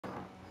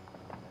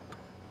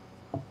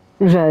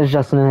It's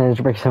Justin and it's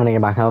Rick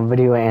 7 back on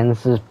video, and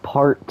this is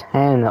part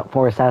 10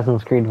 for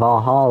Assassin's Creed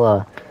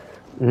Valhalla.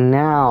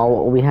 Now,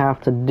 what we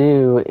have to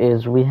do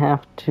is we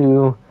have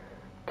to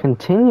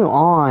continue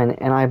on,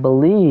 and I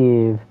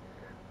believe...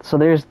 So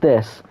there's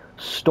this.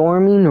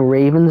 Storming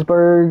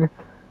Ravensburg,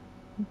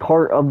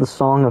 part of the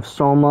Song of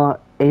Soma.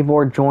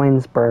 Eivor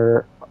joins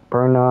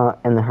Birna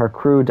and her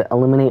crew to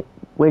eliminate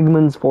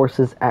Wigmund's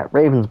forces at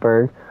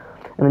Ravensburg.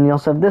 And then you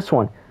also have this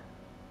one.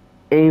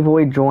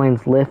 Eivor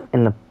joins Lif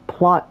in the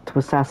plot to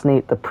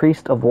assassinate the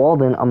priest of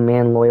Walden, a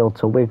man loyal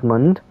to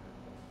Wigmund.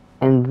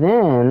 And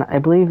then, I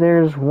believe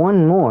there's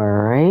one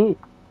more, right?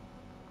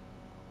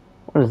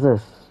 What is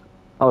this?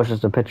 Oh, it's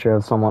just a picture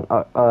of someone,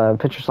 a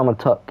picture someone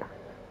took.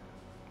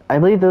 I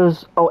believe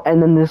those, oh,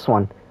 and then this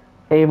one.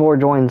 Eivor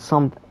joins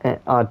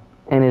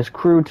and his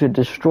crew to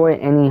destroy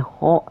any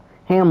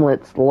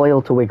hamlets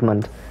loyal to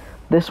Wigmund.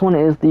 This one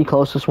is the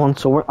closest one,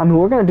 so we're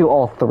going to do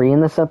all three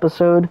in this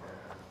episode.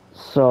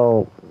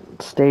 So,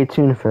 stay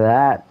tuned for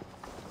that.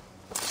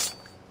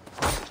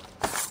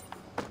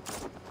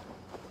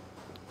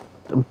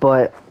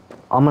 But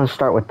I'm gonna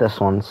start with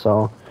this one.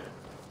 So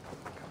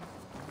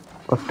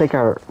let's take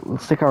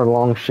our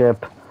long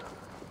ship.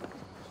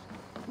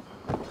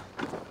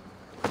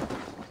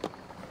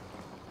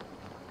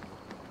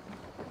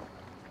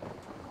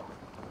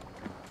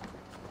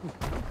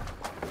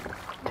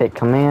 Take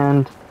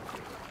command.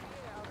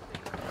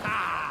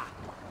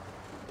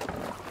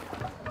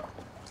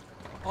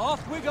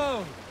 Off we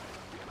go.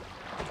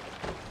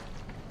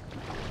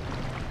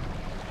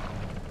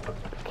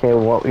 Okay,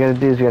 what we gotta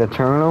do is we gotta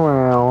turn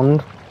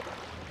around.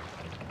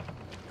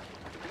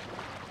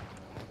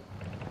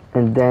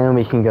 And then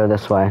we can go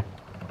this way.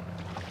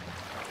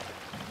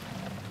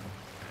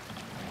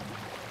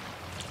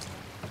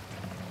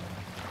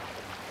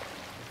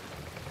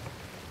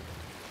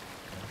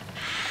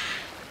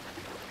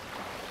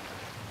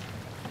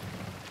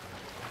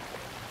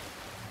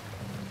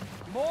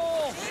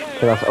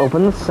 Okay, let's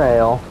open the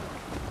sail.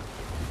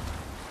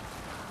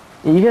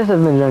 You guys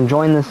have been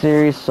enjoying the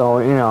series, so,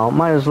 you know,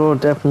 might as well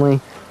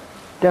definitely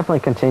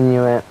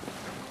continue it.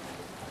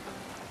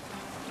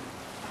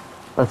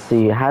 Let's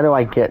see, how do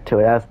I get to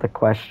it? That's the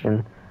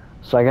question.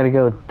 So I gotta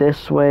go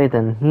this way,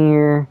 then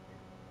here.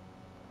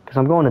 Because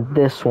I'm going to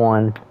this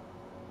one.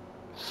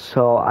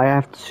 So I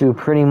have to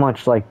pretty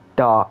much, like,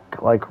 dock,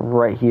 like,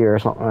 right here or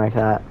something like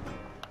that.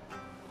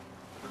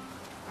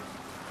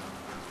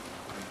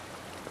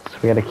 So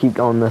we gotta keep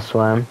going this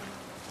way.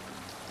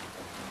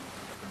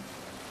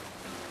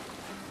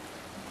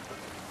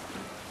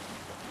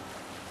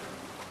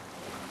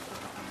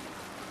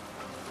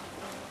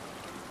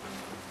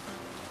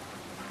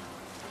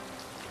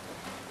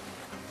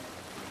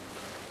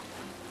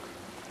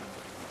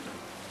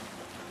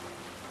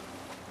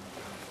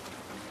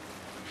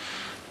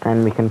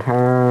 And we can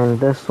turn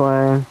this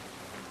way.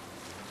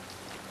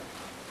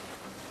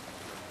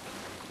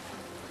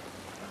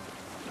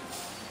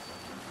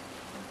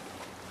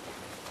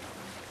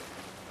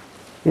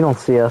 You don't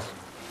see us.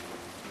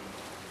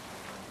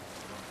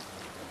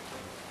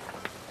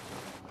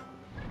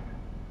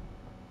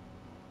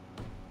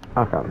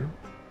 Okay.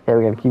 Yeah,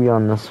 we gotta keep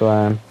going this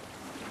way.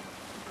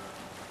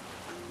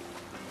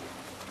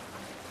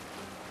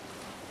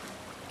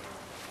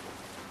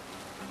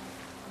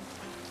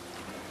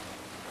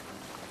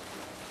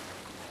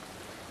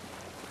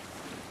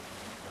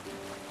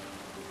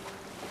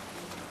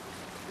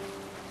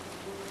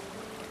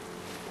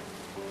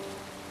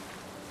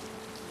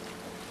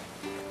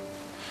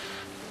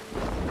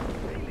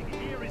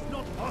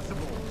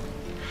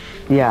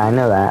 Yeah, I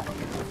know that.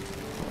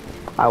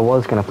 I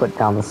was gonna put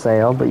down the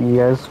sail, but you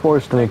guys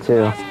forced me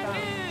to.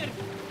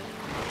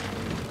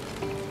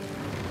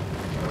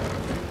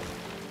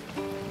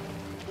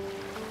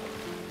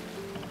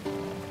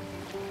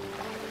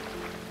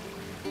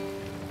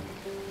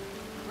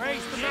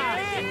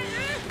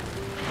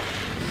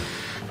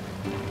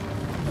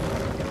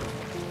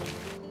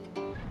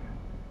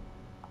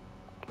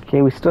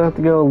 Okay, we still have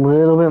to go a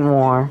little bit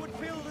more.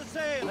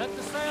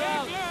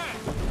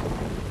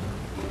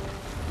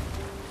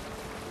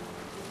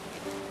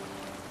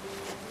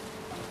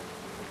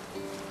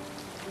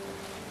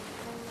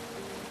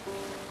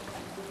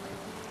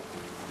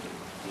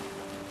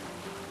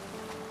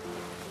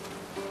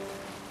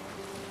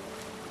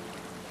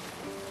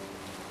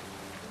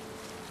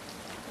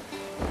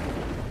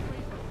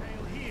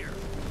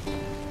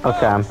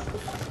 Okay. I'm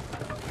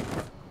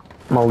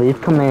gonna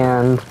leave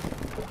command.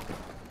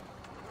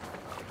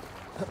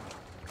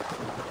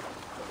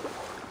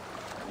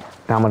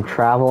 And I'm gonna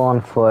travel on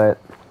foot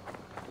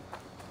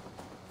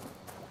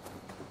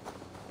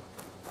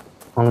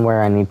on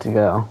where I need to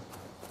go.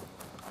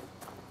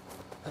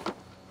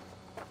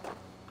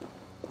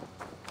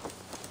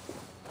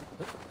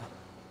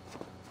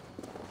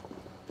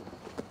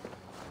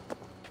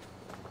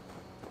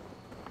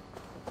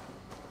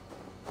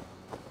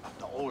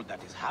 After all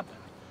that has happened,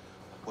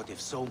 what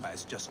if Soma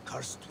is just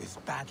cursed with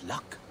bad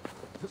luck?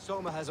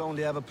 Soma has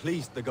only ever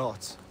pleased the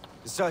gods.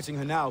 Deserting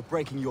her now,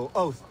 breaking your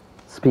oath.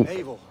 Speak.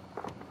 Eivor,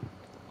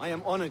 I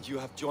am honored you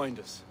have joined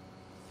us.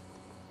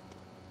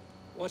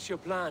 What's your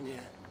plan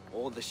here?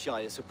 All the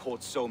Shire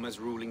support Soma's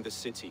ruling the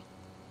city.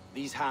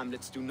 These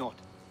hamlets do not.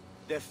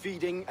 They're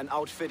feeding and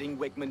outfitting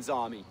Wigmund's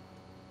army.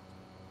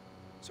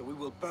 So we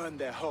will burn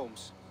their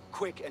homes,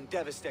 quick and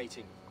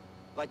devastating,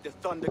 like the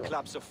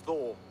thunderclaps of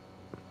Thor.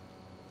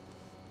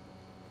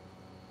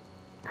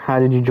 How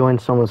did you join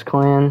Soma's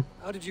clan?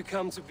 How did you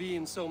come to be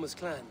in Soma's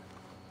clan?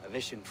 A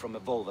vision from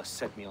Evolver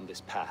set me on this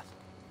path.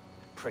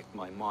 It pricked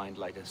my mind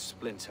like a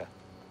splinter,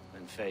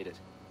 then faded.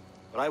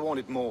 But I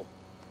wanted more.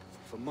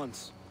 For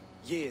months,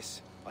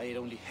 years, I ate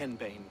only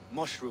henbane,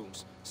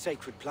 mushrooms,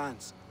 sacred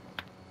plants,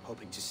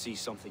 hoping to see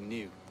something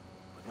new.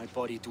 But my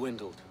body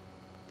dwindled.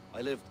 I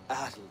lived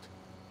addled,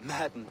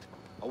 maddened,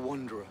 a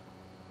wanderer,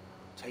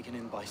 taken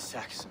in by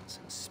Saxons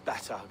and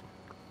spat out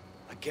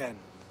again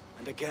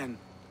and again,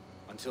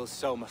 until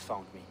Soma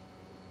found me,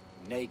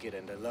 naked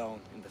and alone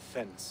in the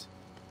fens.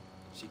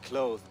 She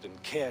clothed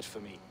and cared for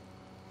me,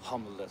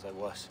 humbled as I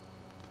was.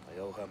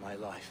 I owe her my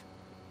life.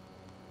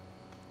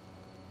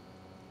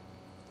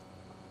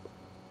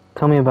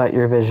 Tell me about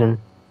your vision.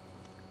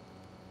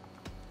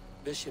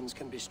 Visions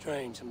can be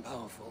strange and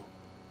powerful.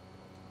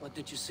 What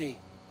did you see?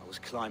 I was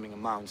climbing a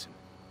mountain,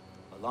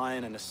 a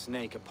lion and a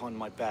snake upon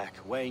my back,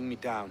 weighing me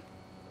down.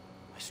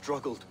 I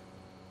struggled,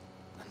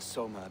 and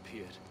Soma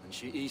appeared, and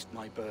she eased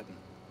my burden.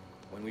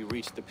 When we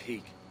reached the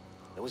peak,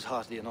 there was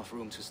hardly enough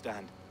room to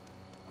stand.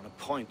 On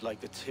a point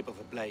like the tip of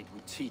a blade,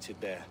 we teetered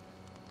there,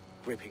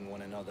 gripping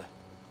one another,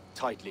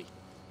 tightly.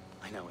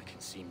 I know I can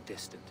seem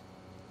distant,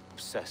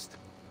 obsessed,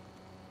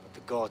 but the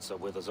gods are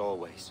with us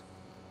always.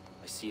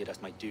 I see it as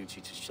my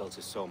duty to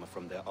shelter Soma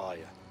from their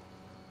ire.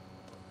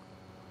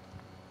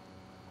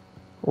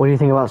 What do you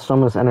think about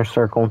Soma's inner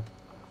circle?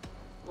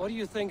 What do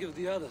you think of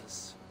the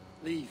others?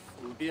 Leif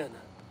and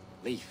Birna?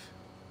 Leif.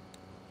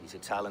 He's a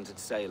talented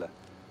sailor,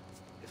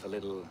 if a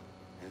little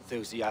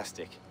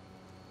enthusiastic.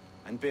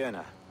 And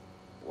Birna,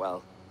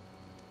 well,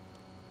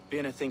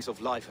 Birna thinks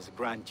of life as a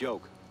grand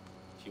joke.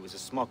 She was a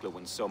smuggler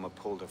when Soma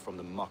pulled her from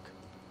the muck,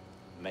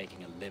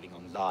 making a living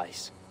on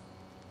lies.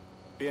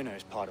 Birna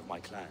is part of my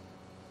clan,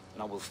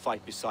 and I will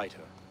fight beside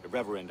her,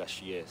 irreverent as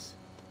she is.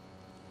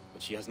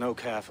 But she has no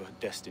care for her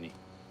destiny.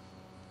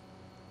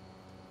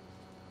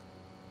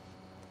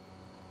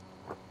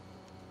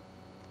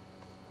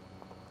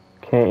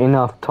 Okay,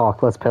 enough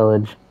talk, let's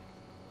pillage.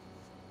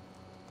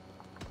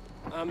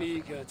 I'm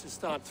eager to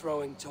start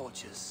throwing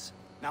torches.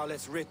 Now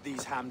let's rid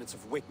these hamlets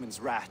of Wigmund's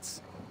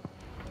rats.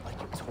 Like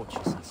your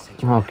torches and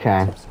set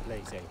Okay. your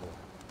blaze,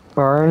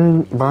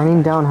 Abel.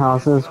 Burning down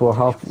houses will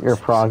help your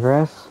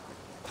progress.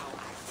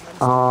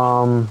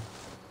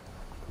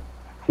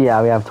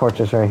 Yeah, we have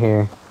torches right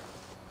here.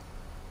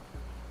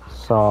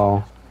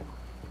 So...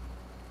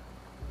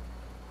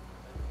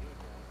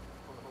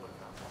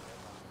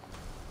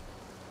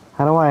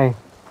 How do I...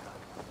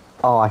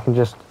 Oh, I can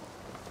just...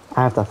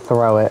 I have to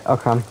throw it.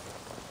 Okay.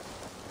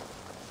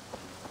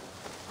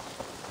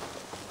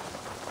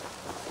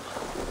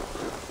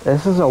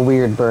 This is a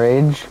weird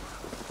bridge.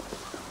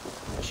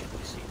 Should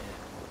we see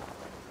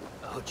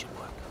there? A hut should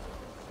work.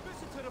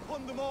 Visited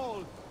upon them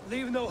all.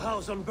 Leave no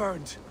house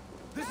unburned.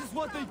 This is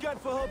what they get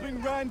for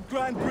helping Rand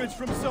Grandbridge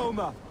from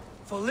Soma.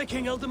 For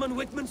licking Alderman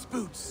Wigmund's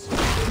boots.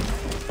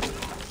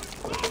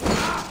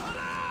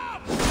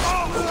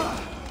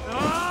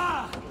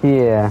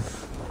 Yeah.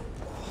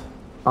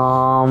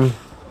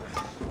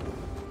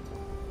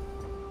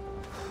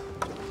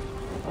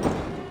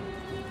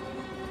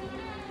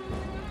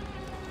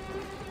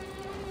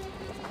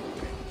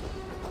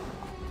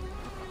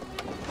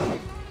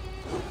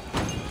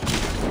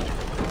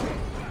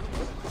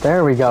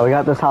 There we go, we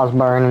got this house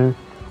burning.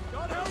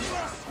 Time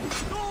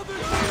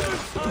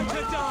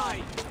to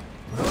die!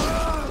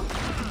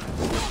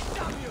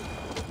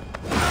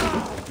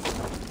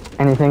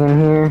 Anything in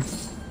here?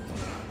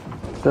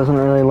 Doesn't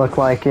really look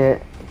like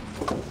it.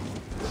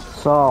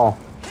 So,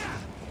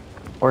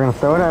 we're gonna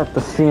throw it at the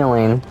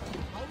ceiling.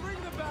 I'll ring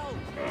the bell!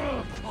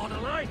 On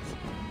a light!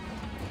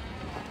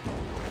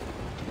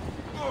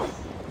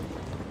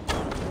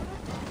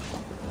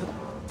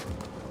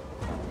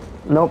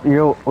 Nope,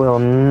 you will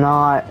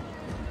not.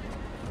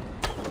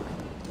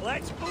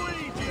 Let's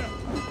bleed you!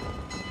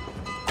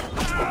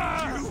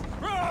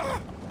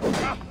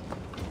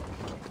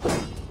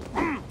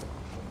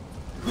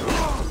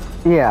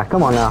 Yeah,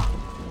 come on now.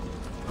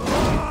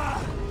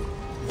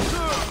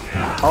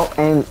 Oh,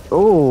 and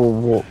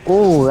ooh,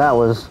 that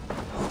was.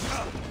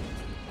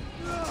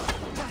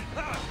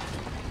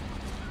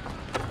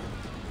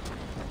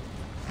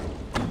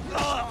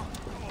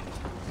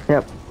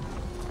 Yep.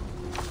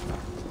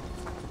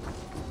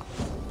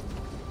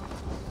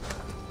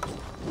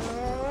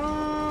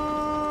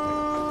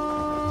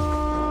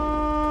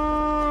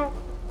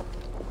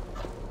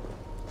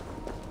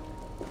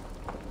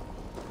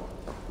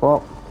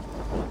 Well,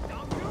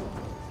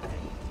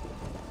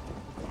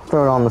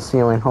 throw it on the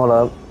ceiling. Hold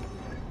up.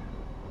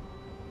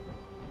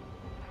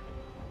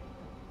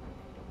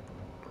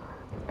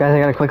 Guys, I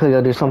gotta quickly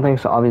go do something,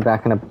 so I'll be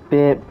back in a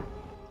bit.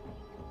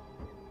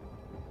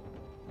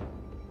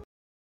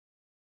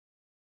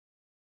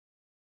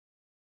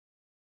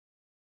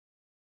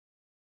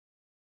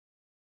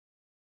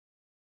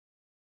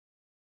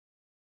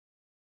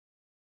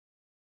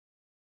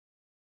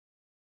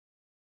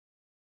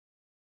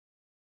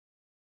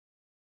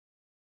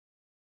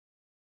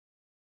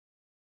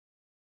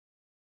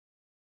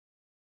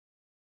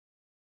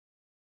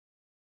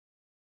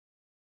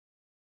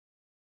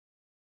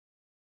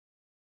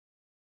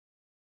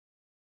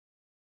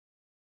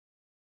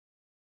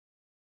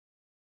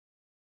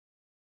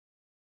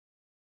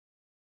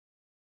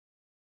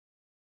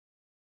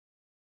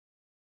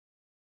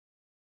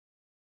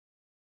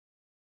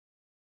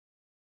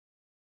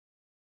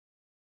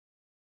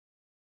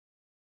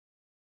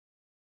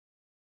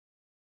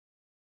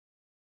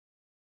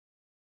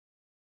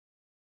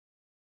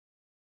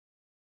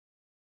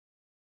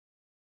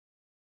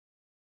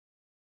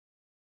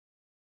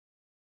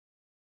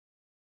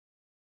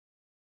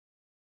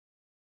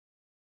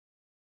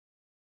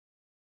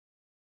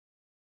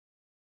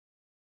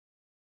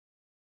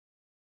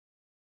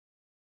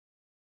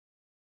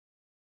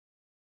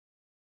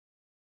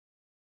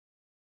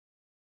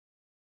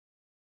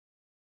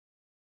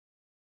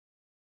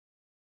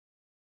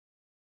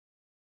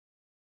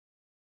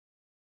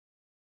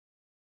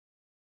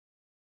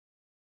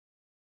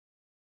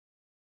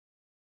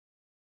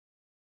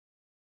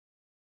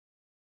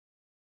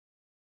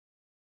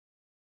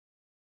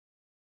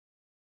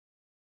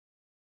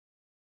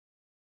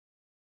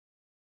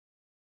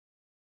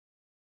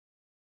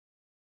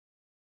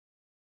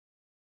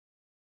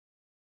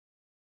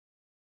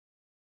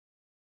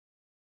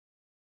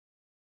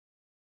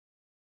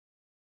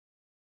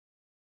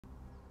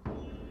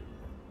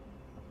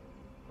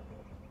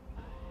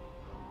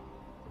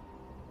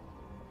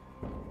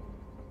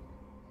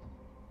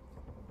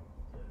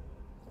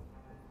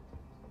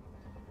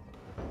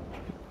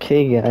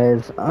 Okay,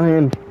 guys, I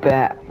am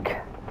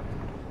back.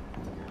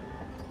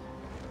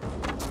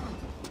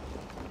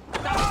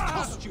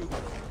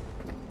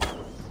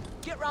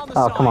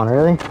 Oh, come on,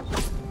 really?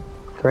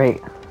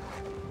 Great.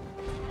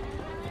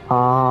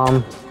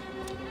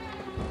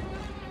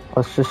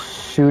 Let's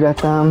just shoot at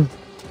them.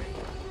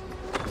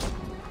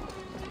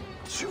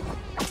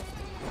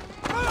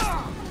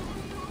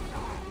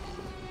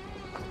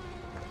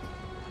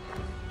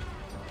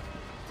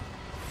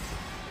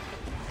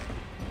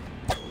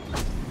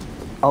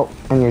 Oh,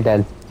 and you're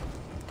dead.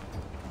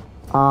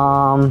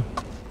 Come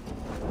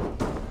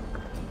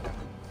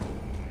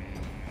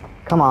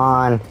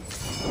on.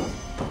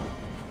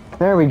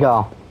 There we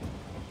go.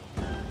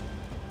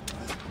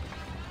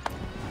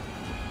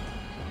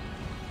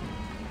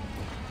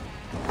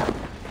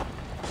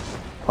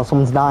 Oh,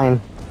 someone's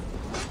dying.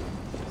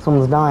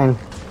 Someone's dying.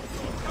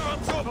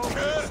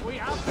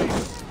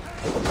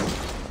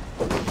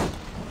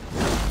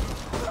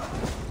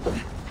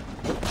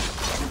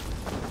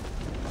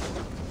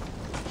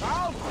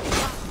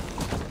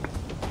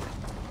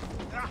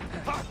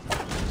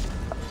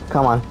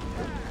 Come on.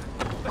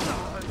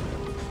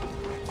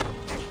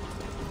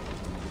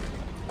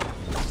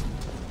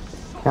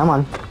 Come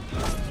on.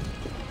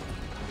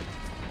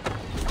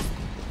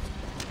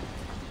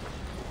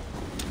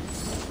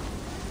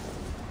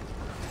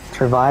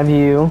 Revive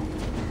you.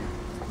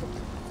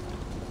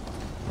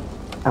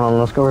 And then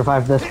let's go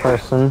revive this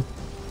person.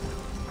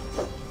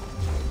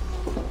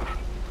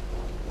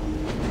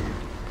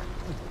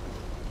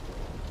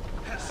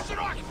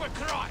 Strike for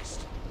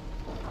Christ!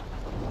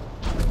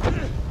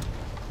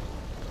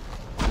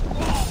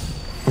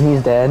 And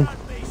he's dead.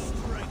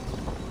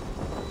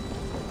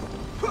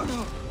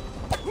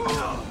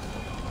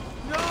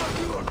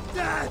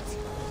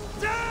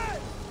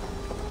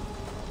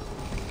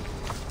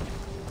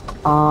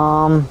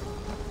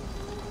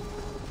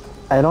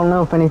 I don't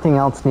know if anything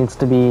else needs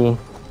to be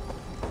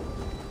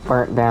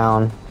burnt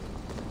down.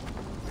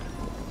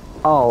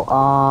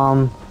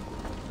 Oh,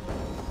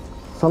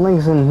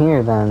 something's in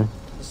here then.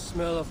 The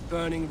smell of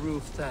burning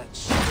roof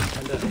thatch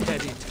and a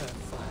heady turf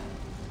fire.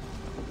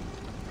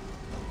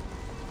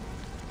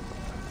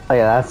 Oh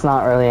yeah, that's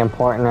not really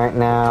important right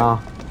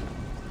now.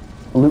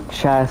 Loot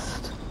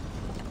chest.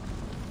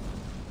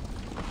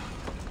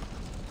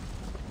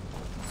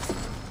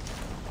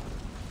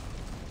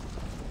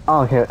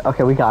 Oh,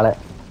 okay, we got it.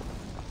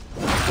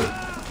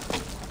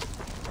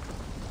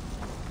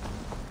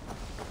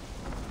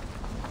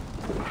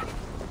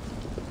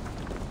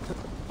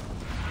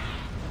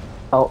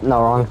 Oh,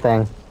 no, wrong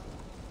thing.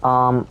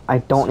 I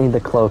don't need the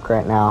cloak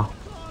right now.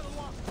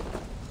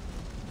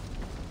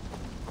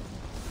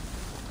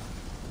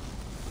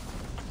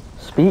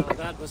 Speak Oh,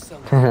 that was to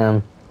something.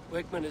 him.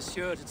 Wickman is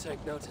sure to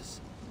take notice.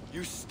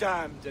 You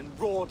stamped and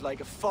roared like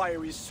a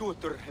fiery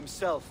Surtur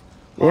himself,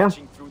 Yeah.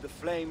 marching through the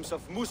flames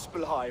of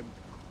Muspelheim.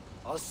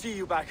 I'll see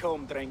you back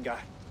home, Drenga.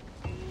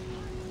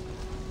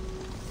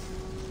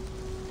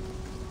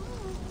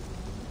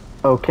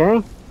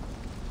 Okay.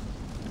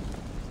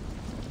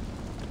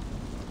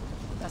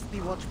 Let's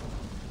be watchful.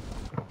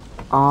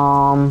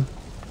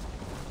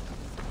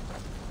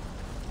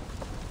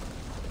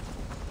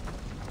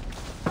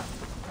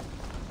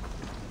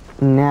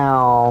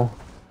 Now,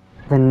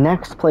 the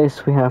next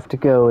place we have to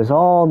go is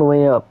all the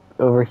way up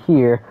over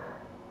here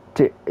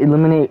to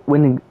eliminate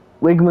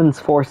Wigman's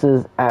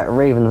forces at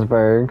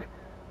Ravensburg.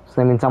 So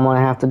that means I'm gonna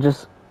have to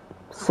just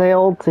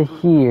sail to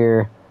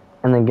here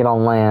and then get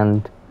on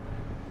land.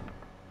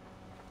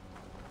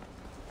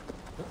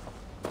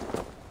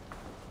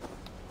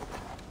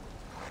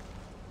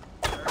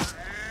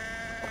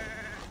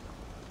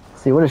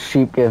 Let's see, what does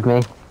sheep give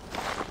me?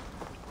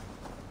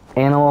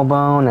 Animal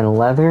bone and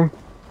leather?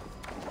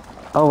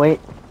 Oh, wait.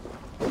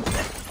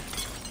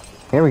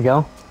 Here we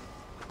go.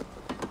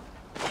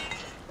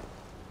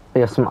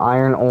 We have some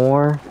iron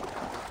ore.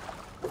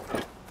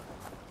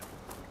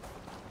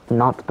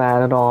 Not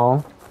bad at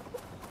all.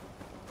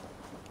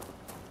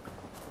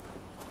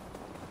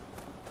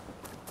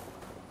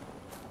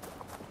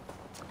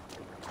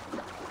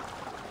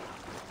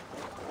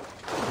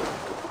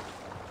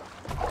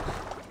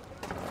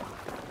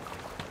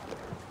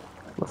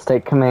 Let's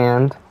take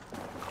command.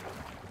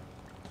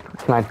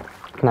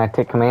 Can I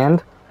take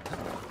command?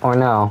 Or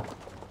no?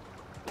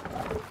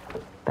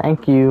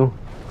 Thank you.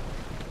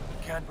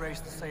 Can't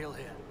raise the sail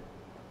here.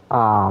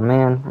 Aw,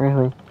 man,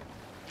 really?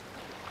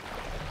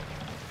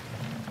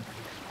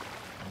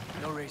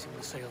 No raising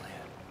the sail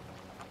here.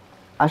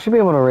 I should be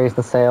able to raise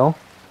the sail.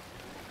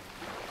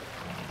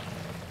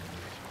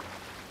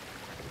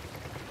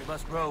 We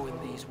must row in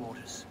these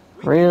waters.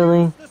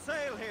 Really?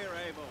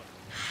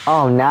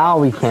 Oh, now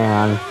we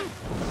can.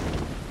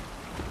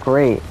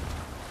 Great.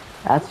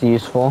 That's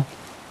useful.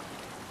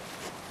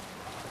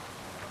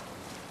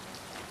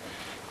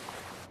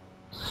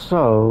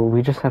 So,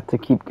 we just have to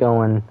keep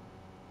going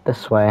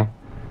this way.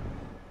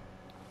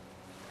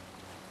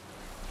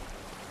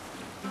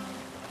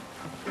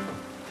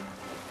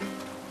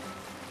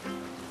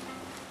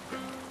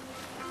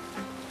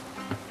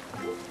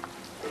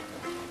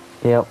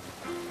 Yep.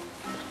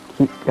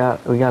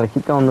 we gotta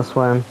keep going this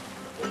way.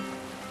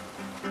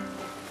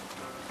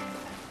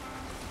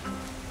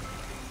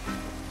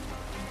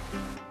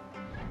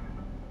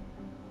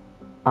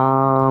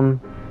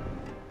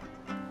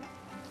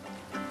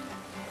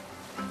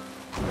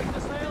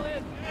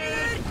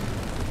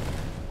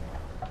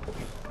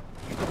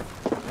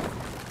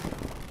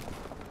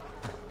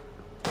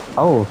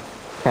 Oh,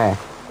 okay.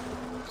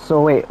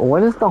 So wait,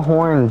 what does the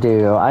horn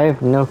do? I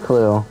have no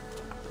clue.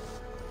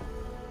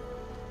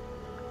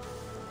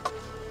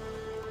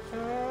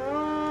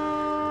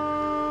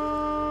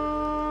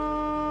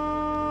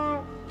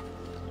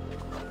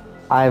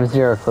 I have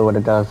zero clue what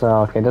it does.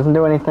 Oh, okay, it doesn't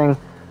do anything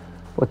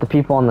with the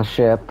people on the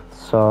ship.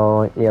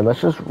 So yeah,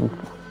 let's just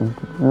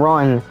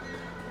run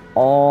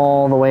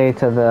all the way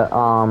to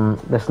the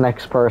this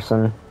next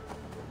person.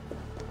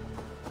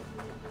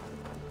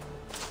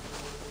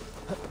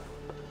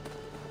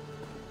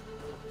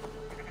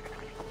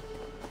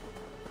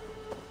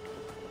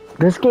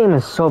 This game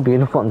is so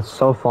beautiful and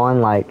so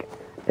fun. Like,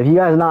 if you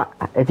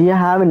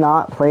have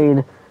not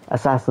played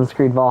Assassin's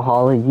Creed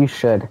Valhalla, you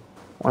should.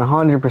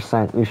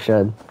 100% you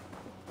should.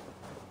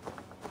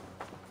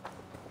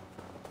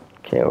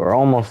 Okay, we're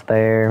almost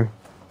there.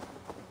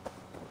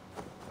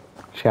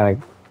 Just gotta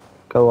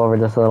go over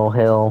this little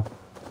hill.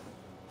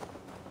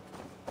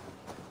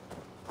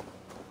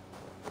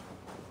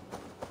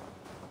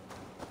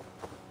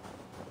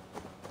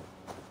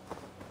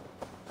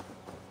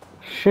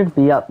 Should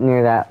be up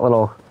near that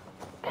little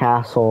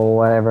castle,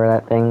 whatever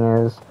that thing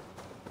is.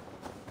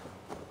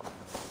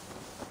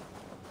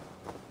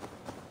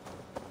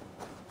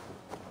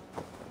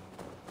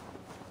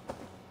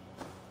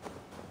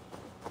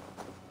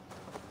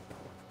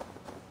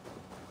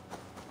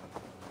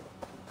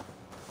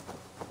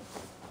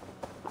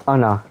 Oh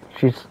no,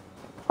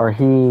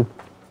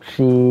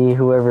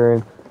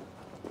 whoever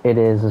it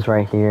is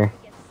right here.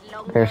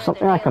 There's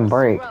something I can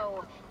break.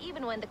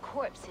 Even when the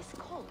corpse is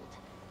cold.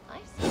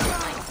 I've seen it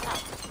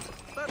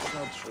myself. That's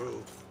not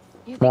true.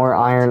 More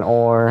iron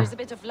ore. There's a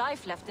bit of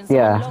life left in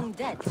Yeah, someone long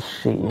dead. it's a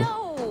she.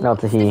 No,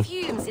 it's a he. the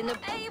fumes in the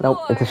Nope,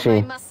 it's a she.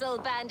 my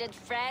muscle-banded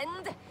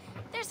friend.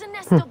 There's a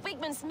nest of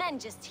Wigman's men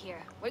just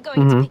here. We're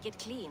going to pick it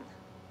clean.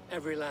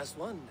 Every last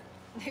one.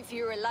 The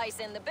fewer lice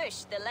in the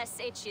bush, the less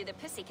itchy the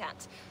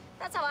pussycat.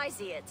 That's how I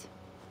see it.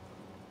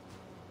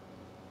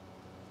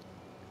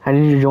 How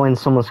did you join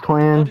Soma's How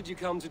clan? did you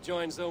come to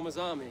join Soma's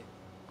army?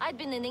 I'd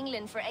been in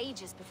England for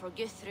ages before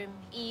Guthrum,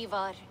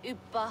 Ivar,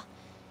 Uppa,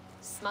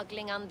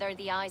 smuggling under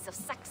the eyes of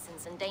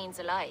Saxons and Danes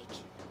alike.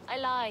 I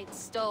lied,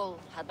 stole,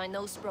 had my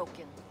nose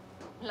broken.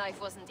 Life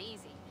wasn't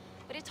easy,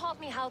 but it taught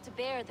me how to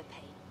bear the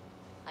pain.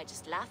 I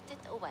just laughed it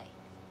away.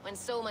 When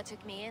Soma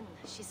took me in,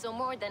 she saw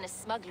more than a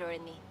smuggler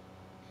in me.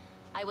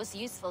 I was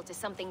useful to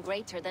something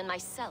greater than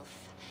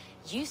myself.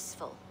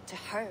 Useful to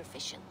her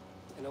vision.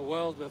 In a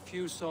world where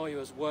few saw you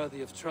as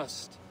worthy of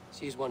trust,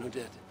 she's one who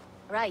did.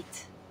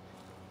 Right.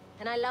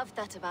 And I love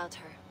that about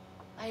her.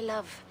 I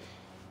love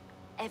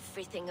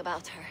everything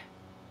about her.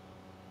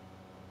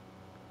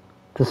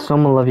 Does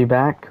Soma love you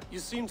back? You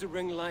seem to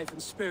bring life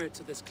and spirit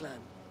to this clan.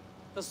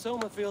 Does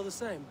Soma feel the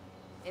same?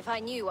 If I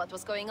knew what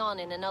was going on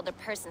in another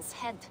person's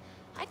head,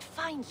 I'd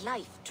find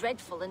life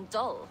dreadful and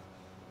dull.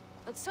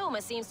 But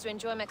Soma seems to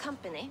enjoy my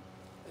company.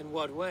 In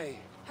what way?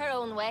 Her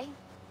own way.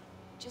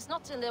 Just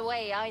not in the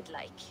way I'd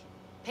like.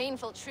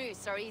 Painful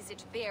truths are easy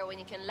to bear when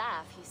you can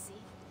laugh, you see.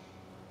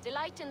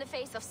 Delight in the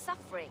face of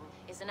suffering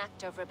is an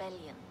act of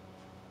rebellion.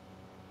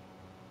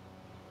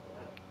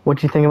 What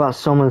do you think about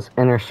Soma's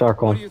inner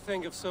circle? What do you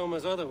think of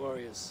Soma's other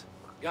warriors?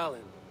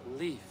 Galen and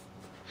Leaf?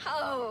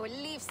 Oh,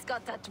 Leaf's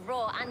got that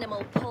raw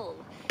animal pull.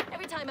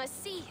 Every time I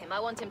see him, I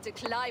want him to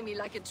climb me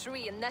like a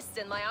tree and nest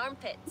in my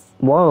armpits.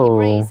 Whoa.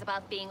 He brags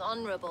about being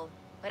honorable,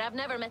 but I've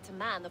never met a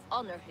man of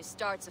honor who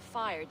starts a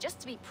fire just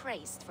to be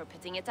praised for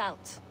putting it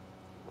out.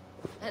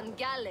 And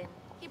Galen,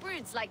 he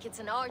broods like it's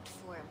an art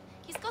form.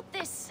 He's got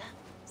this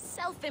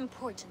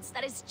self-importance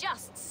that is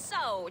just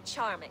so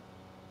charming.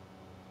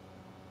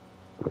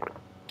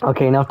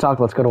 Okay, enough talk,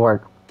 let's go to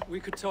work. We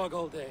could talk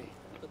all day,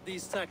 but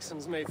these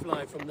Saxons may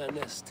fly from their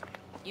nest.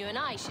 You and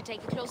I should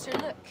take a closer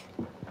look.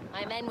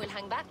 My men will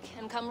hang back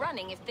and come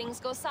running if things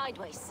go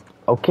sideways.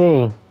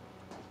 Okay.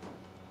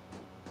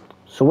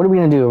 So what are we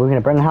gonna do? Are we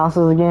gonna burn the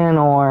houses again,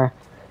 or...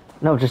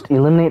 No, just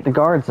eliminate the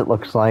guards, it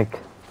looks like.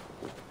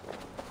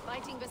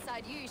 Fighting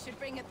beside you should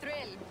bring a thrill.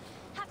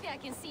 Happy I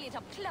can see it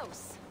up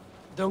close.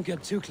 Don't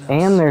get too close.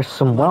 And there's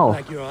some Might wealth.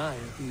 Like your eye,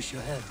 abuse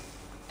your head.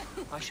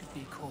 I should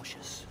be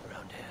cautious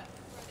around here.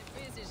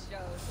 The music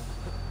shows.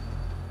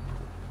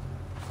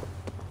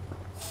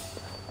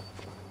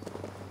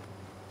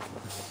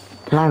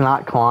 Can I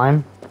not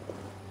climb?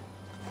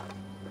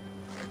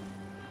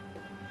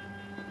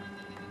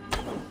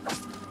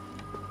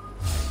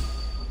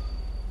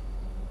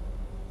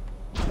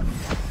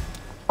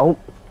 Oh.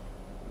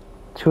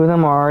 Two of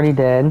them are already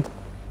dead.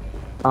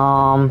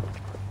 No,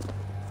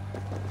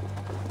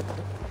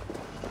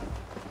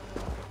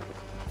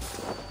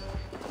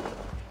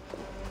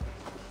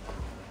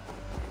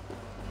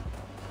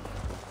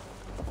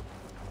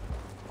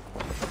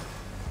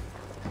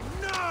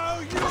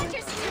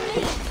 Fighters to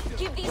me!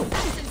 Give these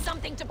Saxons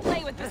something to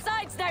play with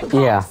besides their guns!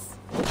 Yeah.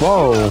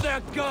 Whoa.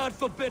 Their god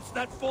forbids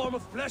that form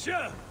of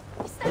pleasure.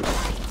 Is that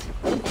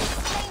right? It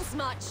explains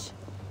much.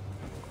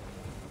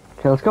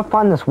 Okay, let's go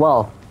find this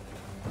well.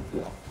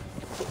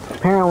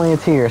 Apparently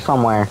it's here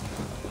somewhere.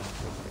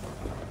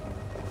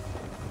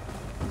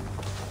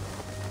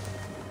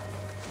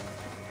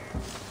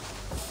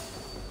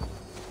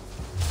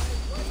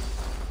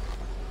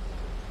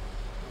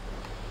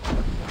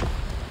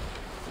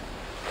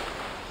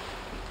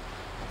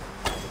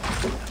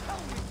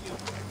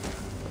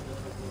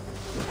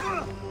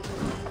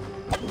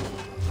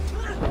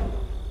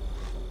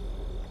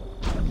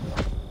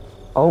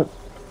 Oh,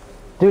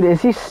 dude,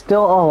 is he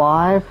still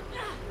alive?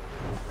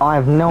 Oh, I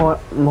have no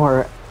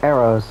more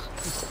arrows.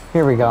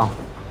 Here we go.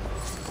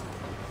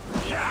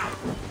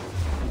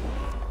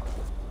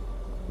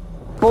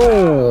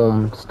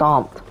 Boom!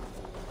 Stomped.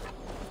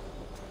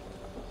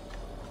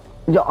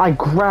 Yo, I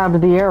grabbed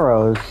the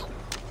arrows.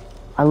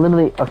 I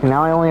literally... Okay,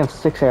 now I only have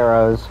 6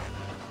 arrows.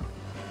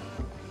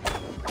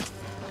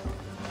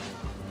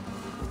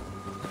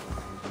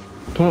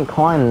 Can't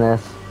climb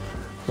this.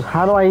 So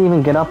how do I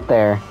even get up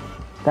there?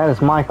 That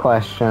is my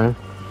question.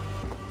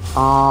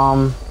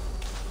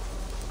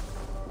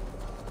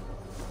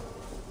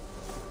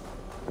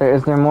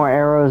 Is there more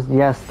arrows?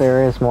 Yes,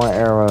 there is more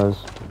arrows.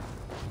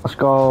 Let's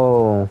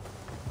go.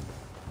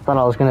 Thought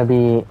I was gonna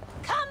be,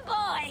 Come,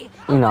 boy!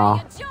 you know,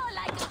 Your jaw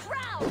like a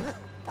crown.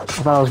 I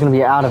thought I was gonna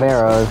be out of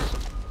arrows.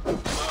 Going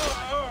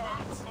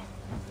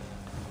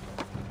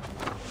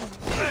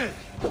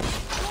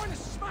to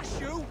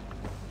smash you.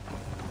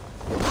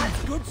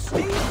 That's good,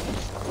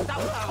 Steve. That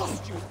will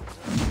cost you.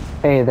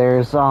 Hey,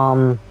 there's,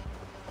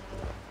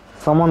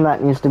 someone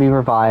that needs to be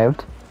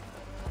revived.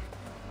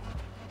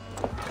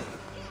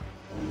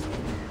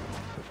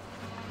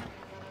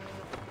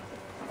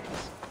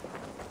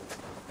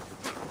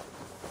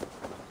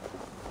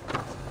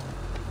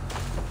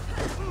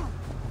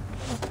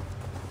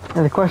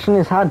 And the question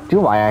is, how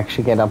do I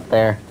actually get up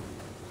there?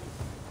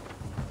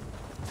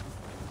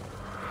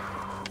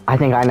 I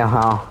think I know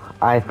how.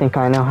 I think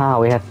I know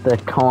how. We have to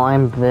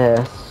climb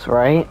this,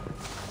 right?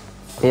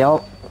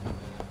 Yep.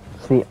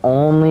 It's the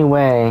only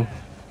way.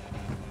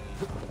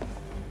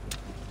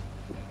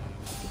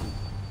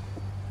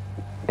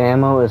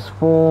 Ammo is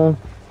full.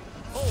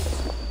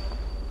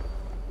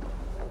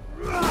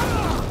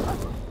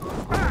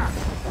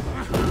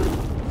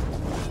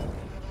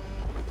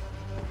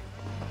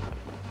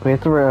 We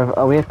have to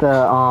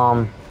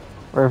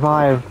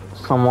revive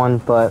someone,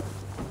 but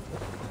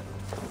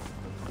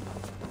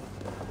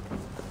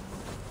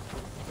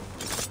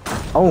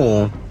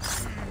oh,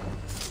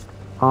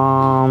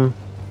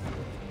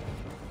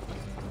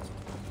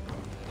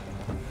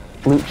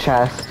 loot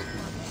chest.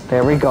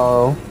 There we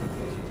go.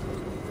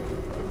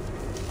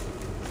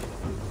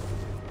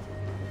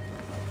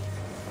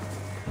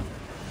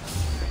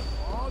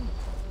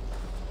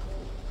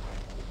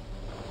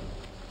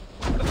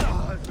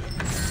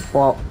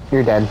 Well,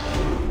 you're dead.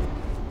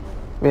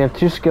 We have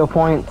 2 skill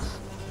points.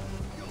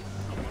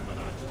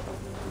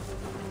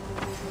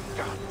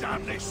 God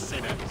damn this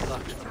sinner.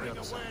 Slithering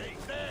away.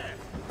 There.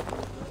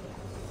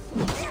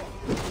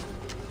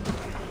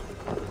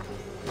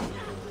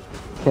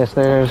 Yes,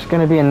 there's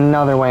gonna be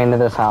another way into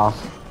this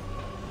house.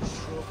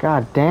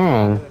 God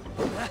dang.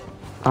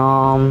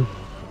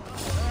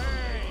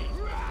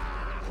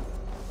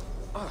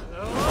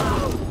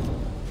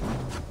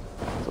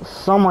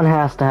 Someone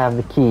has to have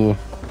the key,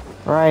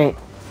 right?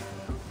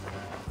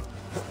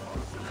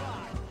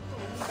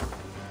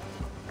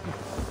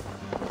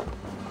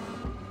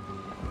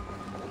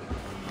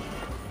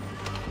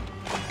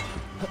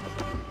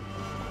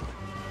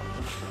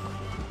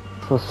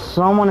 So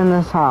someone in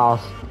this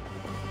house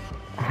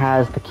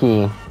has the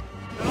key.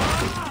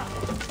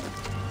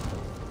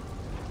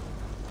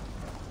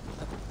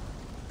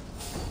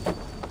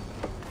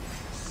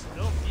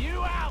 Snuff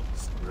you out.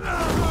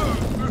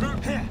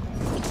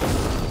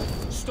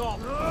 Stop.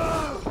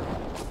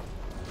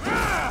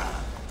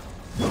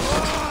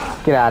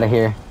 Get out of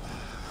here.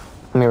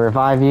 Let me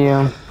revive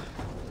you.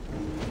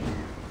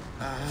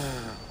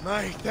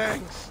 My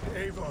thanks,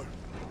 Eivor.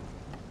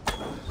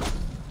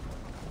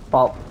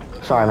 Well,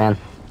 sorry, man.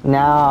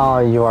 Now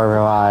you are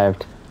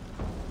revived.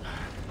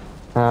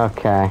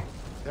 Okay.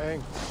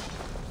 Thanks.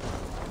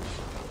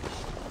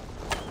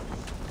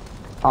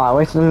 Oh, I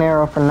wasted an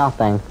arrow for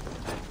nothing.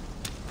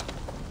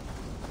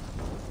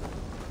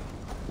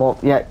 Well,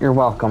 yeah, you're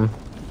welcome.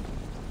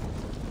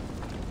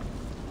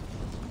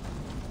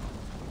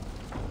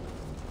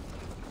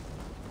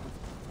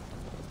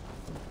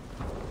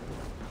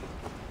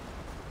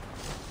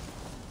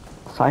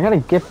 So I gotta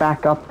get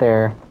back up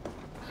there.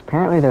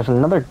 Apparently there's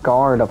another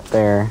guard up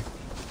there.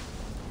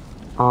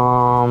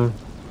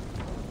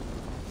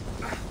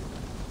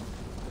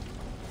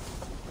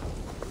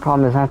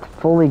 Problem is I have to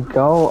fully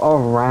go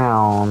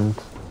around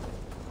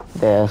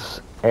this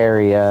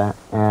area,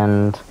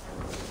 and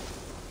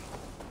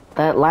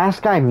that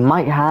last guy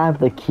might have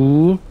the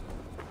key.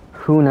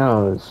 Who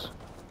knows?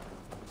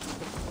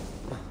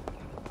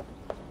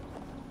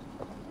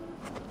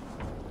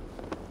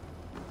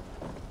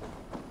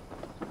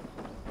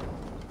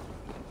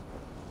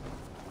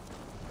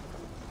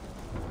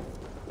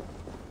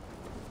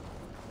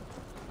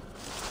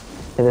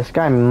 Okay, this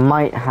guy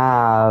might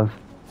have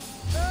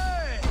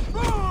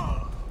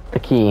the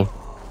key.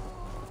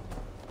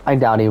 I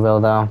doubt he will,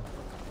 though.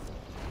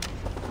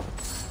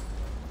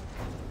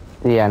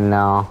 Yeah,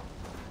 no.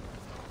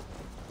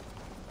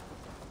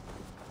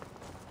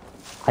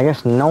 I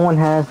guess no one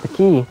has the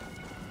key.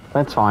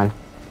 That's fine.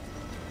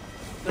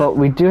 But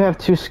we do have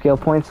 2 skill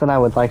points that I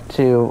would like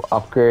to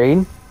upgrade.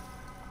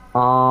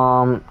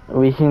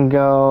 We can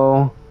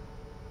go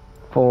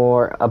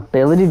for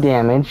ability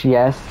damage.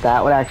 Yes,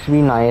 that would actually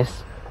be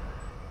nice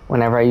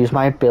whenever I use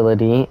my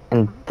ability.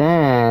 And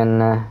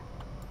then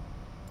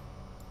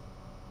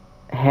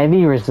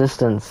heavy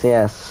resistance,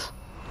 yes.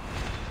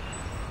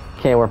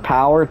 Okay, we're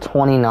power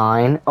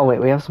 29. Oh wait,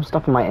 we have some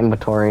stuff in my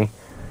inventory.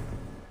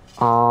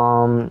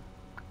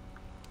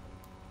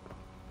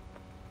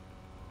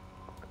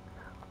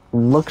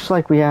 Looks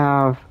like we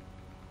have...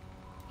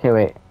 Okay,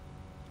 wait.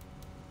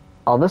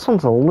 Oh, this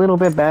one's a little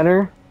bit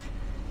better.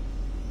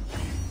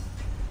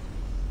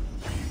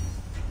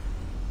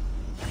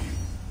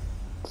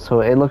 So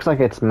it looks like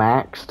it's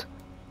maxed.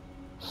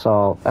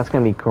 So that's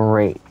gonna be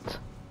great.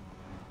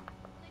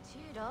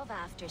 Solitude of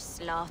after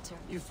slaughter.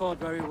 You fought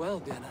very well,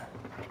 Dinah.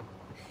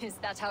 Is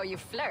that how you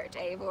flirt,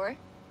 Eivor?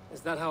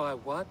 Is that how I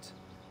what?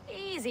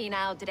 Easy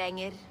now,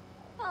 Drengir.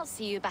 I'll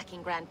see you back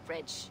in Grant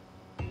Bridge.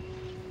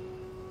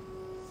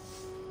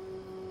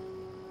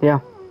 Yeah.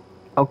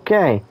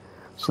 Okay.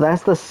 So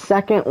that's the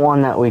second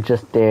one that we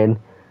just did.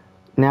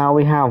 Now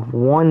we have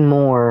one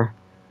more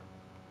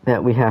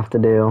that we have to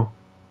do.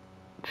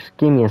 Just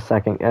give me a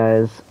second,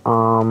 guys.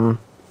 I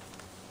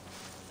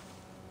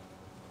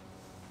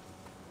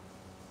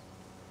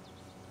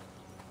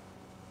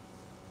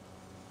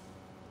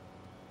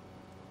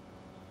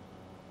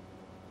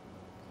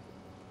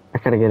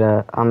gotta get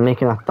I'm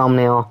making a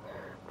thumbnail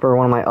for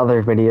one of my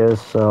other videos,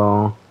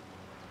 so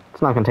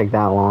it's not gonna take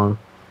that long.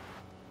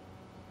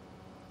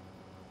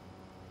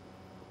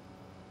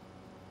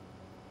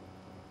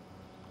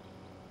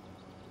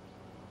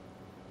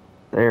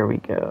 There we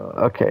go.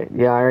 Okay,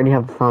 yeah, I already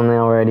have the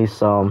thumbnail ready,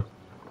 so...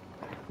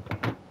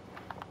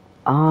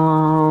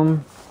 Oh,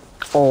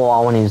 I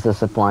want to use the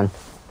zip line.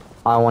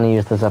 I want to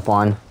use the zip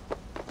line.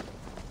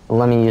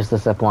 Let me use the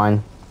zip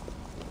line.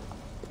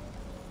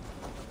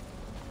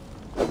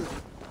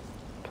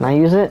 Can I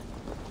use it?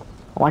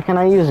 Why can't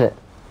I use it?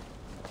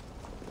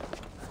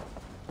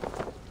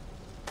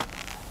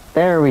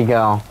 There we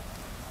go.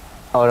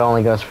 Oh, it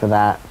only goes for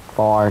that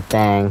far.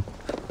 Dang.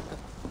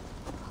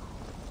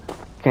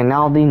 Okay,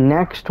 now the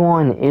next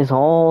one is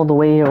all the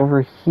way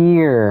over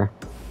here.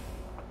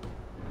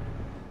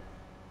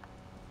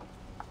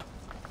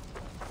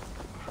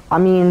 I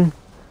mean,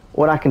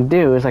 what I can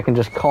do is I can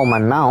just call my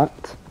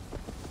mount.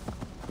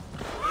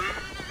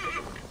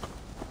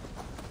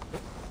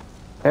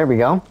 There we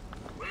go.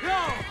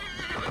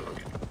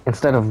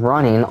 Instead of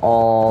running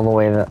all the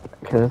way to,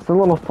 because it's a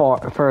little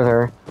far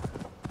further.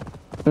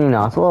 You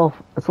know, it's a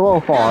little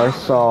far,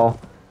 so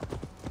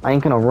I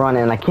ain't gonna run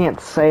it, and I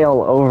can't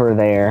sail over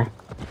there.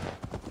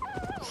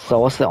 So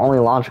what's the only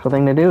logical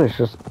thing to do is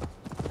just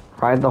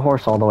ride the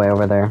horse all the way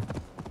over there.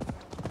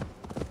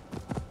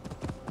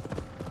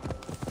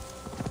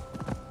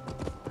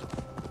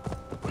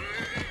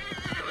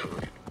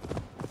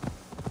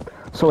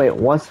 So wait,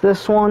 what's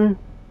this one?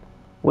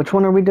 Which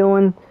one are we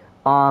doing?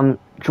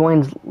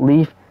 Joins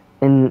Leif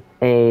in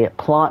a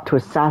plot to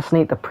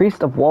assassinate the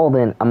priest of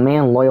Walden, a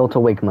man loyal to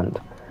Wigmund.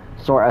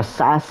 So we're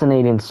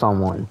assassinating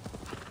someone.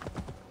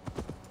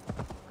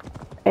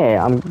 Hey,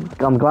 I'm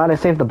glad I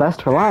saved the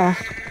best for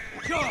last.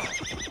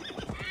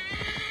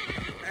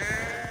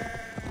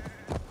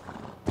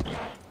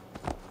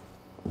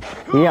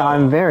 Yeah,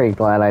 I'm very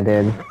glad I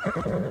did.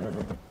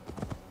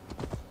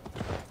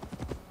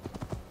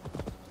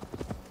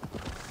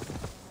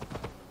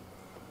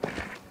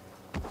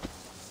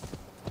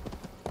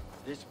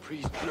 This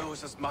priest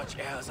blows as much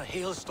air as a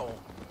hailstorm.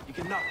 You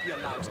cannot be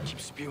allowed to keep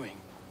spewing.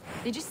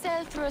 Did you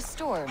sail through a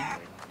storm?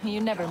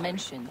 You never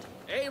mentioned.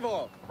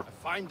 Eivor, a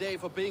fine day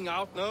for being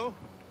out, no?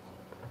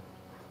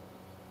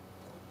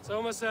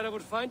 Soma said I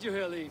would find you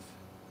here, Leif.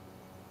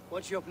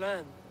 What's your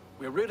plan?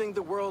 We're ridding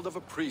the world of a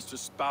priest who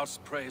spouts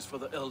praise for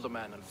the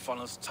Elderman and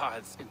funnels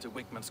tithes into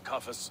Wigmund's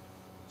coffers.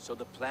 So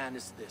the plan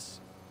is this.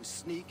 We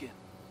sneak in,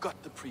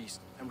 gut the priest,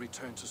 and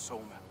return to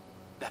Soma.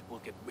 That will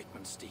get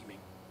Wigmund steaming.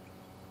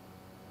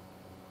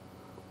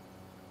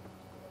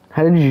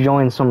 How did you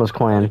join Soma's How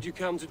clan? did you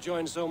come to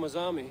join Soma's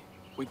army?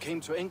 We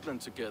came to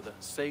England together,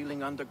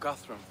 sailing under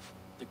Guthrum.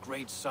 The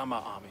great summer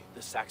army,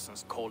 the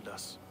Saxons called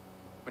us.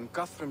 When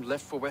Guthrum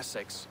left for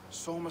Wessex,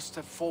 Soma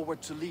stepped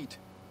forward to lead.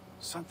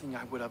 Something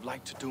I would have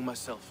liked to do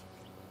myself.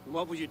 And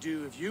what would you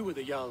do if you were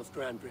the Jarl of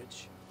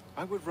Grandbridge?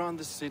 I would run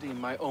the city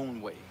in my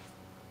own way.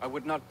 I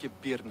would not give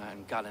Birna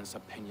and Galen's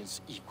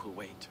opinions equal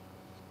weight.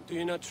 Do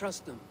you not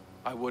trust them?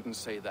 I wouldn't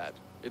say that.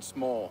 It's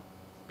more.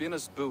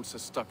 Birna's boots are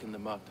stuck in the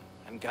mud,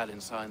 and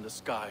Galen's are in the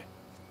sky.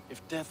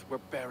 If death were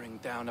bearing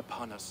down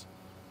upon us,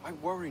 I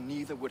worry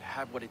neither would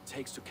have what it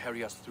takes to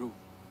carry us through.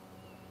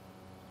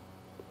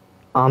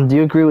 Do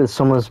you agree with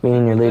Soma's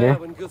being your leader?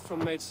 When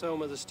Guthrum made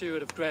Soma the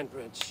steward of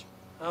Grantbridge,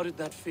 how did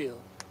that feel?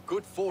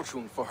 Good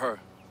fortune for her.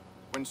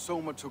 When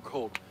Soma took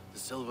hold, the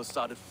silver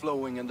started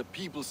flowing and the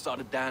people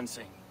started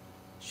dancing.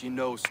 She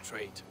knows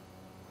trade.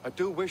 I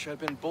do wish I'd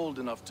been bold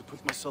enough to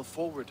put myself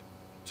forward,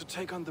 to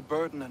take on the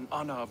burden and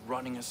honor of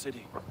running a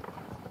city.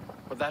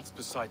 But that's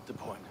beside the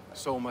point.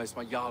 Soma is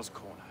my Jarl's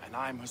corner, and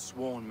I'm her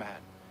sworn man.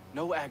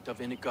 No act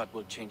of any god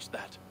will change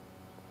that.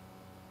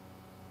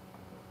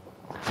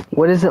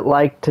 What is it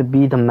like to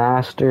be the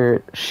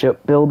master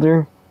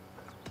shipbuilder?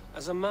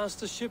 As a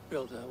master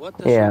shipbuilder, what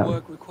does Yeah. your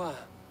work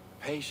require?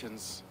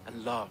 Patience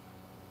and love.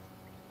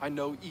 I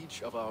know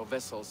each of our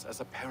vessels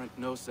as a parent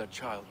knows their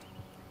child.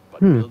 But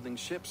building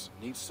ships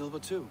needs silver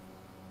too.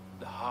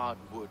 The hard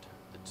wood,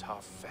 the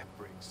tough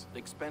fabrics, the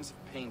expensive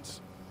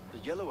paints. The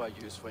yellow I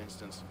use, for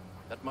instance,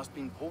 that must be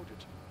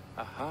imported.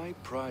 A high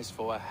price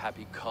for a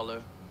happy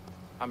color.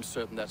 I'm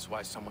certain that's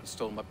why someone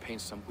stole my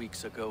paint some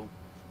weeks ago.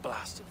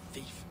 Blasted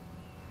thief.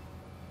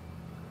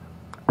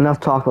 Enough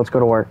talk, let's go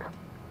to work.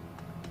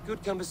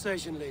 Good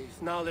conversation,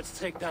 Leif. Now let's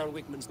take down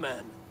Wickman's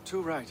man.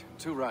 Too right,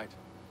 too right.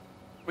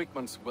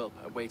 Wickman's whelp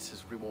awaits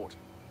his reward.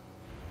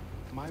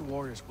 My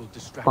warriors will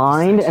distract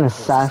Find the and Saxon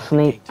forces at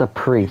assassinate gate. the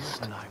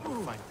priest. And I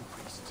will find the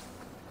priest.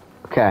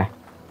 Okay. I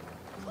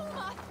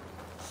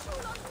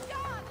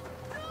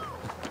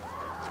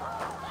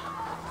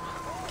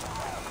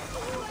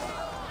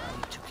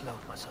need to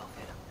clothe myself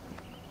here.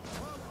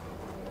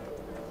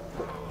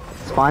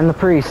 Let's find the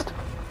priest.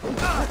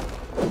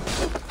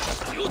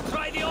 You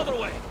try the other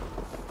way.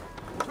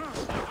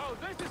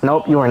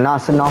 Nope, you are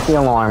not setting off the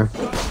alarm.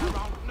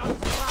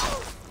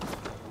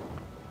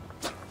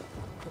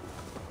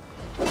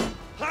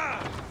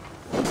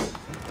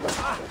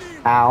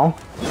 Ow.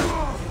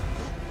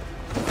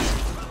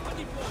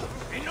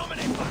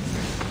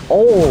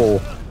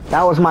 Oh,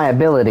 that was my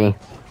ability.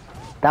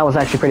 That was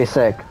actually pretty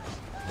sick.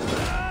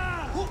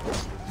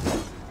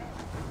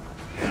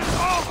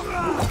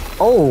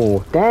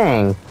 Oh,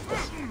 dang.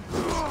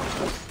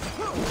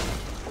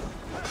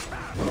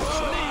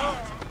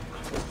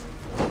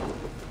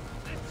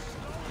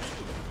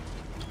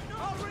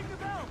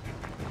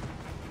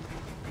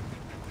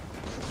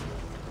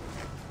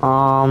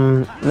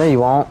 No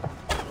you won't.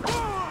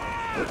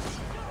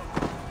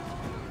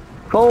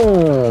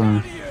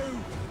 Boom!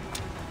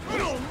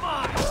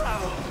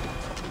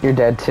 You're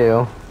dead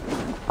too.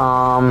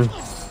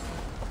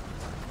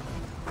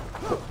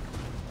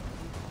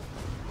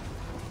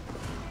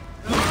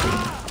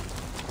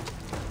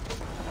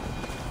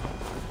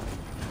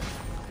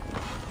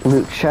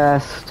 Loot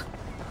chest.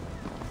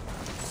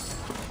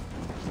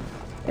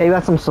 Hey, you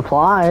got some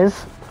supplies,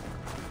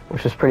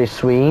 which is pretty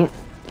sweet.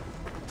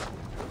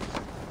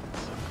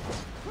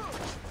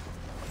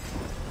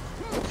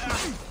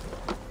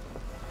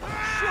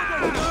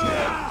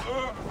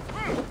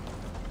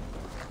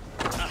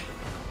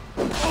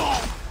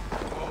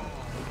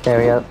 Okay,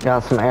 we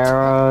got some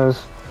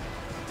arrows.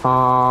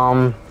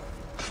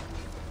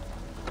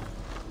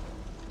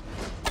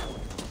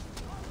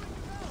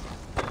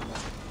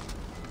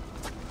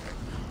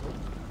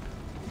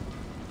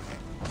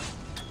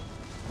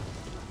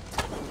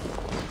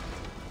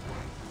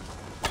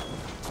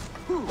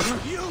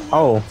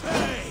 Oh.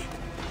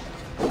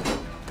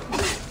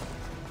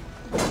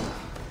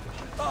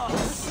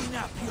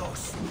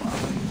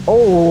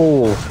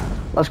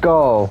 Oh, let's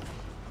go.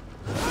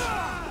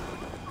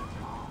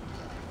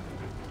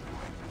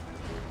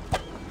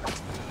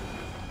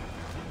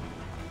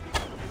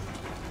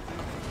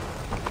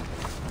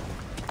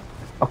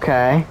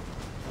 Okay.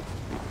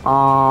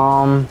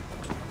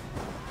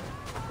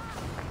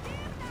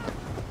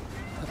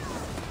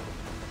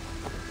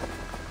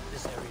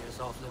 This area is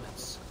off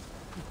limits.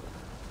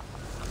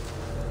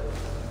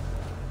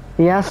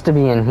 He has to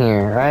be in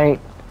here, right?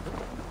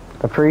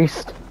 The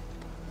priest?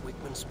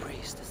 Wickman's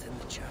priest is in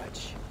the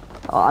church.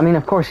 I mean,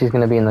 of course he's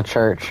gonna be in the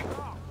church.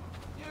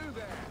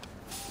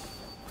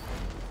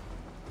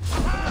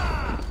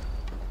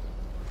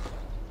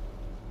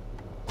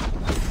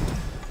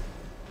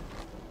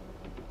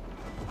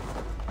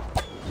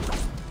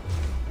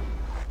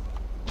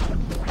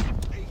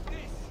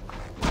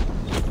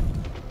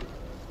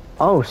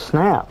 Oh,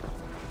 snap.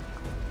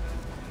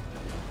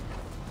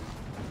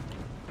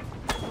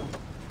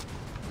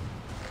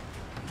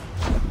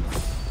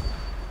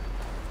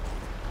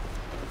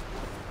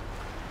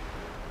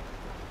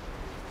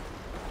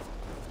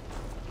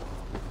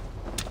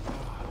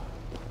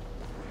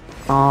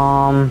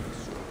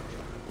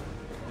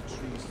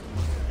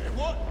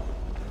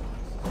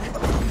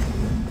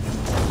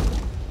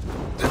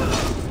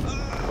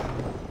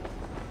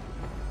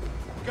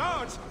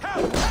 Guards,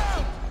 help!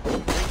 Help!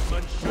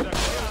 Wickman should have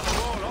killed them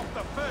all off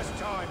the first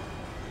time.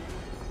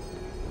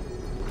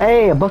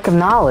 Hey, a book of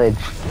knowledge.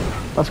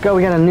 Let's go,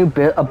 we got a new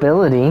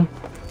ability.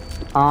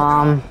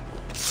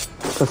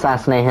 Let's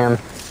assassinate him.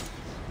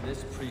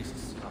 This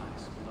priest's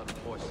eyes will not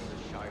poison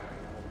the Shire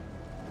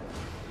anymore.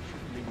 We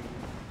should leave.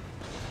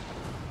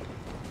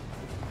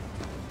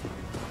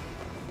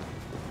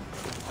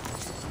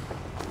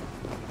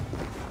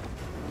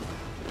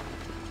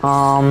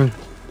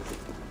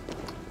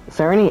 Is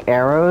there any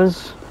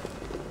arrows?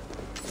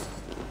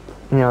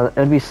 You know,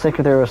 it'd be sick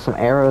if there was some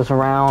arrows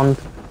around.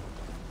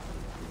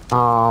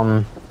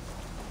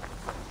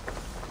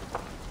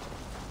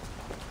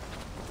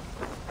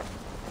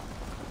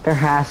 There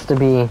has to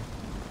be.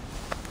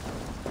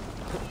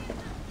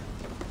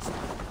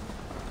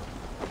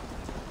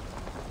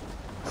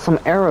 Some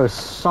arrows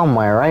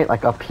somewhere, right?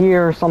 Like up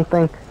here or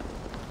something?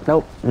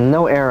 Nope,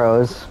 no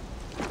arrows.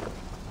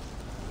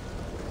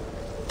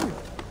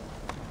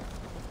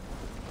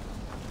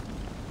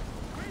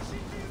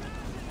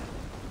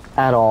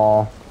 At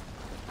all.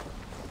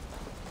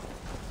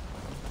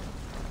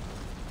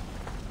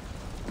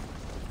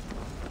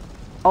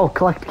 Oh,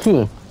 collect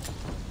key.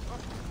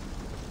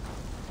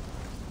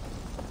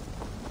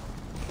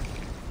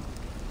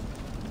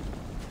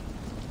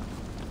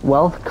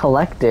 Wealth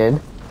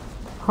collected.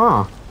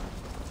 Huh.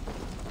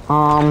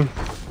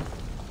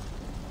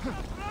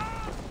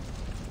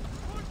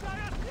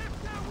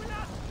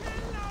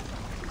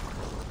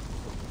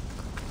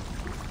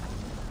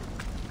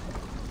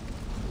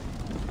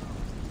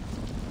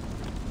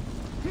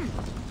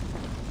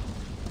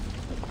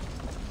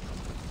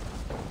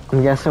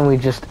 I'm guessing we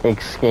just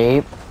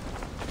escape.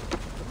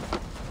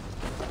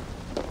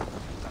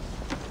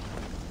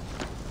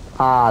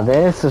 Ah,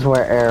 this is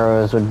where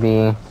arrows would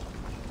be.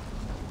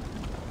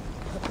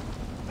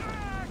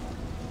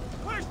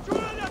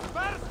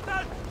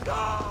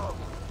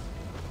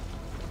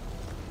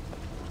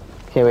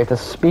 Okay, we have to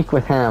speak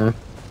with him.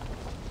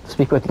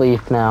 Speak with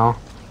Leaf now.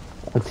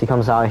 Once he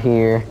comes out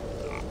here.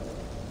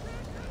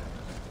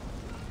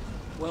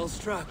 Well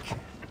struck.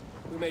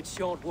 We made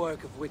short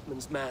work of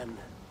Wickman's man.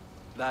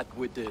 That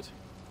we did.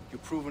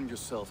 You've proven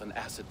yourself an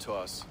asset to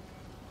us.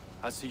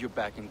 I'll see you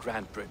back in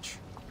Grantbridge.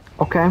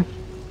 Okay.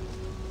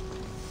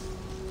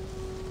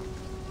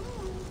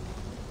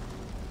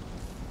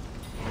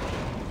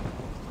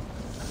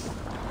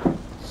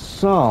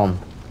 So,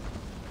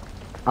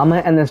 I'm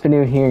gonna end this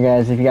video here,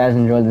 guys. If you guys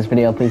enjoyed this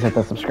video, please hit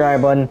the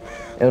subscribe button.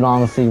 It would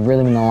honestly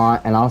really mean a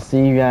lot, and I'll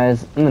see you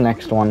guys in the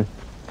next one.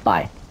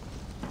 Bye.